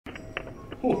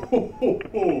Ho, ho, ho,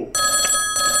 ho.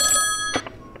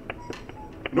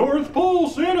 North Pole,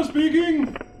 Santa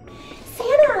speaking.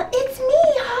 Santa, it's me,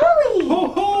 Holly. Ho,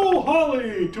 ho,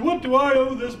 Holly. To what do I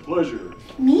owe this pleasure?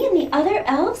 Me and the other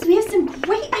elves, we have some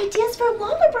great ideas for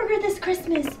Longaberger this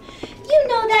Christmas. You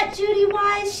know that Judy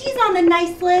Wise, she's on the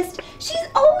nice list. She's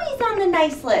always on the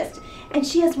nice list. And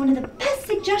she has one of the best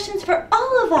suggestions for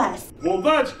all of us. Well,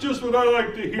 that's just what I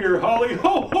like to hear, Holly.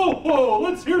 Ho, ho, ho.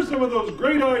 Let's hear some of those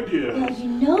great ideas. Well, you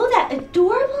know that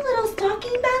adorable little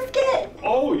stocking basket?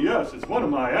 Oh, yes. It's one of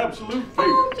my absolute favorites.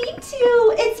 Oh, me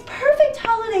too. It's perfect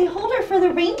holiday holder for the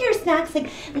reindeer snacks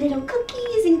like little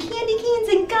cookies and candy canes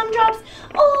and gumdrops.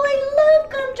 Oh, I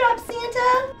love gumdrops,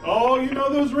 Santa. Oh, you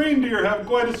know those reindeer have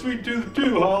quite a sweet tooth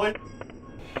too, Holly.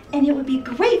 And it would be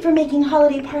great for making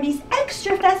holiday parties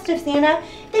extra festive, Santa.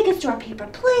 They could store paper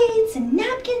plates and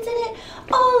napkins in it.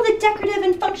 All the decorative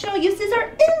and functional uses are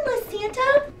endless,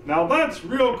 Santa. Now that's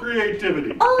real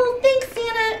creativity. Oh, thanks,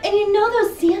 Santa. And you know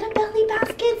those Santa belly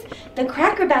baskets? The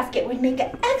cracker basket would make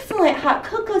an excellent hot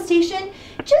cocoa station.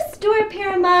 Just store a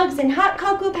pair of mugs and hot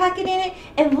cocoa packet in it,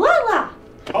 and voila!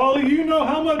 Holly, you know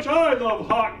how much I love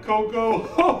hot cocoa.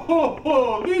 Ho, ho,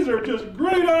 ho. These are just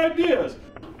great ideas.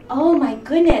 Oh my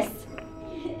goodness.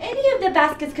 Any of the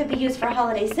baskets could be used for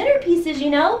holiday centerpieces, you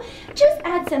know. Just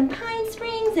add some pine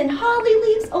sprigs and holly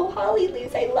leaves. Oh, holly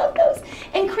leaves, I love those.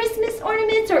 And Christmas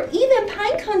ornaments or even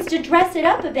pine cones to dress it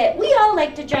up a bit. We all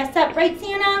like to dress up, right,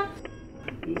 Santa?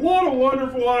 What a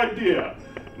wonderful idea.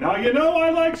 Now, you know I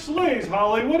like sleighs,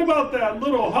 Holly. What about that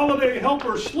little holiday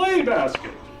helper sleigh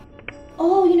basket?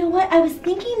 Oh, you know what? I was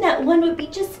thinking that one would be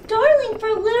just darling for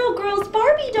little girl's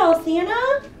Barbie doll,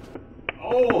 Santa.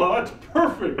 Oh, that's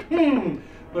perfect.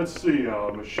 Let's see,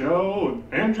 Michelle,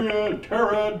 Andrea,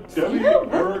 Tara, Debbie,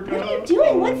 Santa, Erica. what are you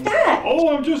doing? What's that?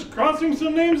 Oh, I'm just crossing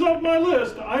some names off my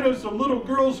list. I know some little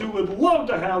girls who would love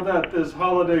to have that this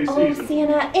holiday season. Oh,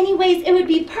 Santa. Anyways, it would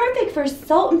be perfect for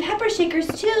salt and pepper shakers,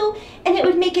 too. And it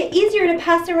would make it easier to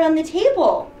pass around the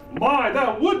table. My,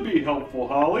 that would be helpful,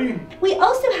 Holly. We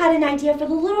also had an idea for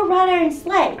the little wrought iron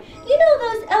sleigh. You know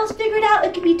those elves figured out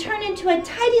it could be turned into a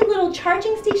tidy little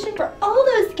charging station for all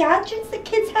those gadgets that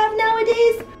kids have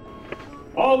nowadays?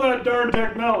 All that darn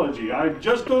technology. I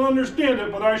just don't understand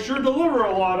it, but I sure deliver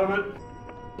a lot of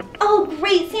it. Oh,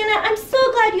 great, Santa. I'm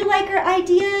so glad you like our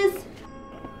ideas.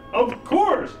 Of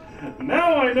course.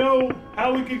 Now I know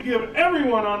how we could give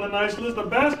everyone on the nice list a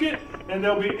basket, and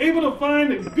they'll be able to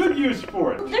find a good use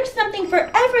for it. There's something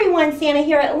for everyone, Santa,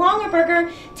 here at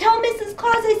Longaberger. Tell Mrs.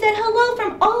 Claus I said hello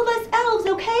from all of us elves,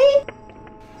 okay?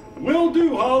 Will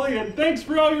do, Holly, and thanks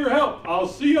for all your help. I'll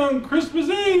see you on Christmas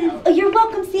Eve. You're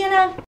welcome, Santa.